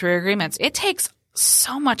other 3 agreements. It takes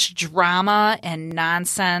so much drama and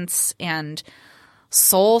nonsense and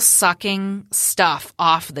soul-sucking stuff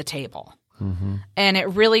off the table. And it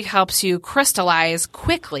really helps you crystallize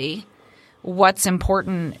quickly what's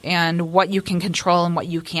important and what you can control and what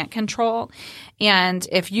you can't control. And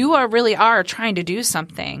if you really are trying to do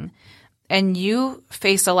something and you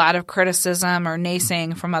face a lot of criticism or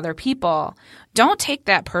naysaying from other people, don't take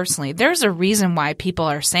that personally. There's a reason why people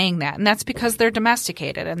are saying that, and that's because they're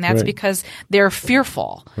domesticated, and that's because they're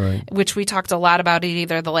fearful, which we talked a lot about in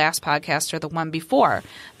either the last podcast or the one before,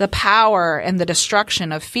 the power and the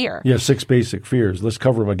destruction of fear. Yeah, 6 basic fears. Let's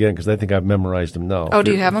cover them again because I think I've memorized them now. Oh,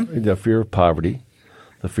 do you have them? The fear of poverty,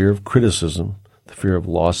 the fear of criticism, the fear of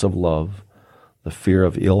loss of love, the fear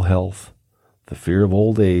of ill health, the fear of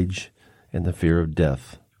old age, and the fear of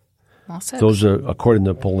death. Those are, according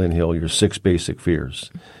to Napoleon Hill, your 6 basic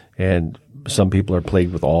fears. And some people are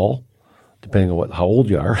plagued with all, depending on how old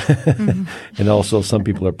you are. And also some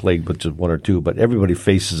people are plagued with just 1 or 2. But everybody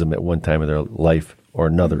faces them at one time in their life or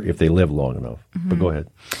another if they live long enough. But go ahead.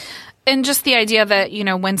 And just the idea that,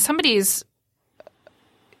 when somebody's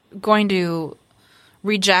going to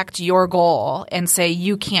reject your goal and say,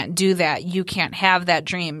 you can't do that, you can't have that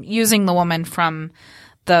dream, using the woman from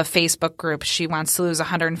the Facebook group, she wants to lose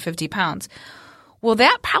 150 pounds. Well,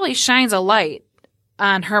 that probably shines a light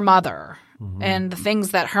on her mother and the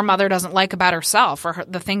things that her mother doesn't like about herself, or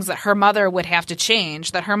the things that her mother would have to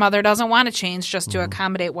change that her mother doesn't want to change just to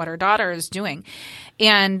accommodate what her daughter is doing.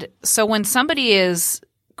 And so when somebody is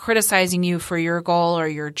criticizing you for your goal or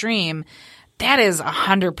your dream, that is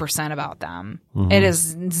 100% about them. It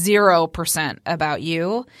is 0% about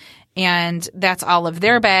you. And that's all of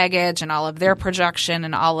their baggage and all of their projection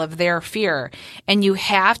and all of their fear. And you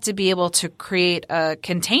have to be able to create a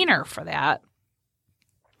container for that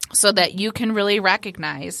so that you can really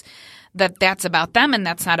recognize that that's about them and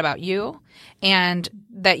that's not about you, and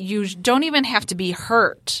that you don't even have to be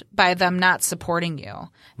hurt by them not supporting you.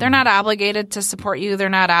 They're not obligated to support you. They're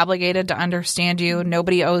not obligated to understand you.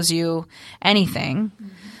 Nobody owes you anything.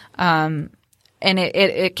 And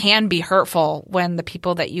it can be hurtful when the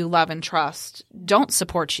people that you love and trust don't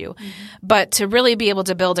support you. But to really be able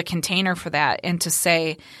to build a container for that and to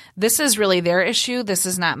say, this is really their issue, this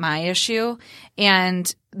is not my issue.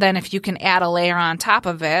 And then if you can add a layer on top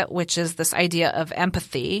of it, which is this idea of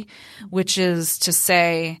empathy, which is to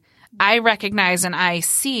say, I recognize and I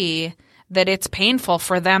see that it's painful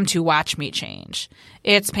for them to watch me change.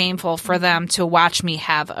 It's painful for them to watch me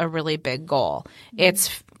have a really big goal.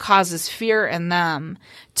 It causes fear in them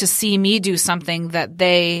to see me do something that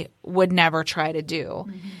they would never try to do.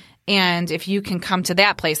 And if you can come to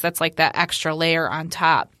that place, that's like that extra layer on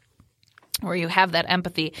top where you have that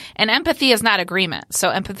empathy. And empathy is not agreement. So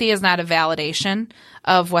empathy is not a validation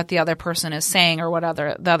of what the other person is saying or what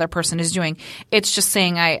the other person is doing. It's just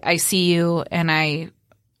saying, I see you and I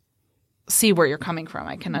see where you're coming from.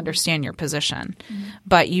 I can understand your position.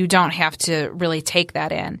 But you don't have to really take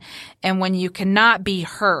that in. And when you cannot be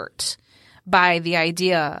hurt by the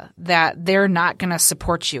idea that they're not going to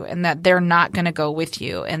support you and that they're not going to go with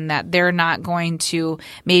you and that they're not going to,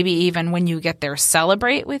 maybe even when you get there,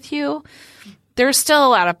 celebrate with you, there's still a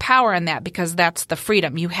lot of power in that, because that's the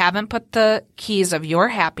freedom. You haven't put the keys of your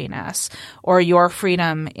happiness or your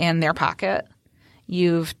freedom in their pocket.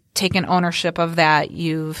 You've taken ownership of that.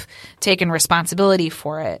 You've taken responsibility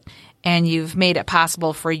for it, and you've made it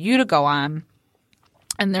possible for you to go on.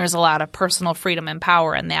 And there's a lot of personal freedom and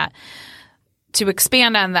power in that. To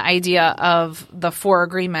expand on the idea of the 4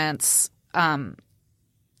 agreements,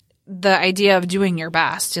 the idea of doing your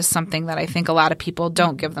best is something that I think a lot of people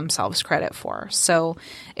don't give themselves credit for. So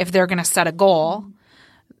if they're going to set a goal,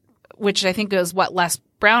 which I think is what Les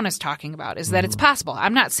Brown is talking about, is that it's possible.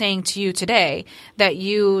 I'm not saying to you today that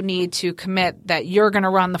you need to commit that you're going to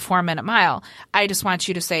run the 4-minute mile. I just want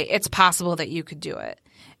you to say it's possible that you could do it.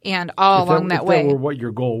 And along that way. If that were what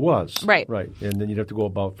your goal was. Right. Right. And then you'd have to go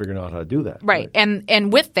about figuring out how to do that. Right.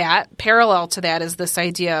 And with that, parallel to that is this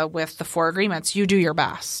idea with the 4 agreements, you do your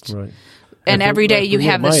best. Right. And every day you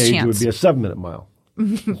have this chance. It would be a 7-minute mile.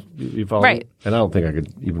 You follow right. me? And I don't think I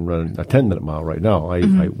could even run a 10-minute mile right now.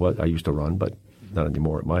 I used to run, but not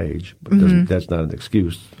anymore at my age. But that's not an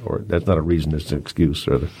excuse, or that's not a reason. It's an excuse.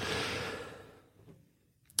 Rather.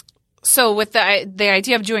 So with the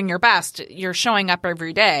idea of doing your best, you're showing up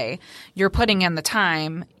every day. You're putting in the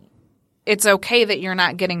time. It's okay that you're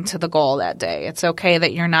not getting to the goal that day. It's okay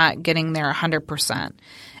that you're not getting there 100%.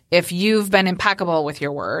 If you've been impeccable with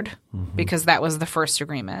your word, because that was the first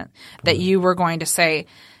agreement, that you were going to say,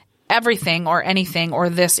 everything or anything, or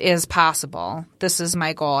this is possible. This is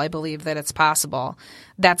my goal. I believe that it's possible.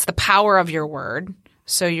 That's the power of your word.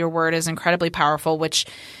 So your word is incredibly powerful, which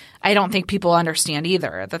I don't think people understand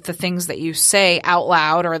either, that the things that you say out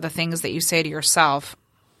loud or the things that you say to yourself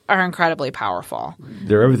are incredibly powerful.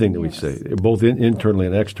 They're everything that we say, both internally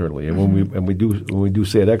and externally. And when we do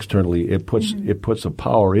say it externally, it puts a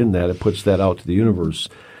power in that. It puts that out to the universe.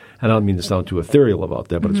 And I don't mean to sound too ethereal about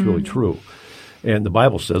that, but it's really true. And the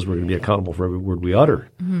Bible says we're going to be accountable for every word we utter.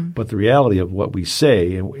 But the reality of what we say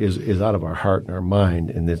is out of our heart and our mind,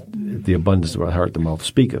 and the abundance of our heart the mouth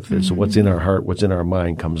speaketh. And so what's in our heart, what's in our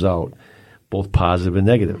mind comes out, both positive and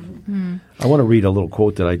negative. I want to read a little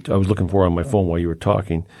quote that I was looking for on my phone while you were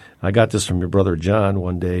talking. I got this from your brother John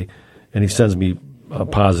one day, and he sends me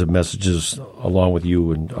positive messages along with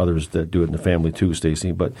you and others that do it in the family too,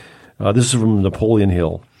 Stacy. But this is from Napoleon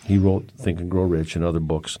Hill. He wrote Think and Grow Rich and other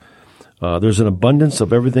books. There's an abundance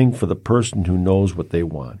of everything for the person who knows what they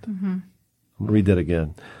want. I'm going to read that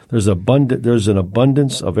again. There's an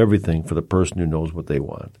abundance of everything for the person who knows what they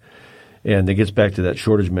want. And it gets back to that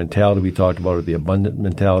shortage mentality we talked about, or the abundant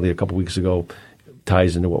mentality a couple weeks ago,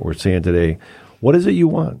 ties into what we're saying today. What is it you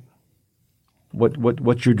want?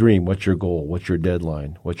 What's your dream? What's your goal? What's your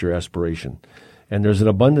deadline? What's your aspiration? And there's an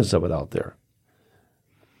abundance of it out there.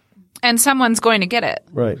 And someone's going to get it.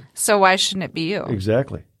 Right. So why shouldn't it be you?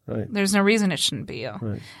 Exactly. Right. There's no reason it shouldn't be you.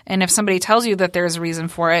 Right. And if somebody tells you that there's a reason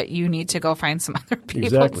for it, you need to go find some other people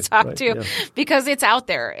Exactly. to talk Right. to Yeah. because it's out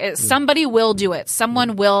there. Somebody will do it.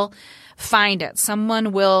 Someone will find it.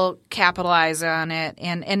 Someone will capitalize on it,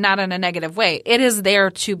 and not in a negative way. It is there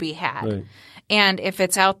to be had. Right. And if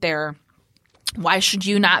it's out there, why should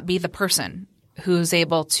you not be the person who's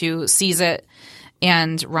able to seize it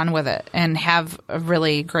and run with it and have a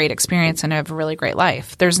really great experience and have a really great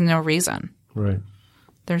life? There's no reason. Right.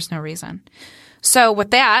 There's no reason. So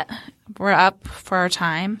with that, we're up for our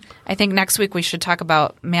time. I think next week we should talk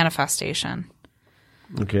about manifestation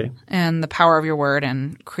Okay. and the power of your word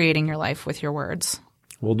and creating your life with your words.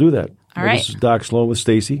 We'll do that. All right. This is Doc Sloan with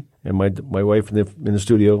Stacy and my wife in the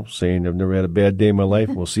studio saying I've never had a bad day in my life.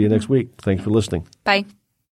 We'll see you next week. Thanks for listening. Bye.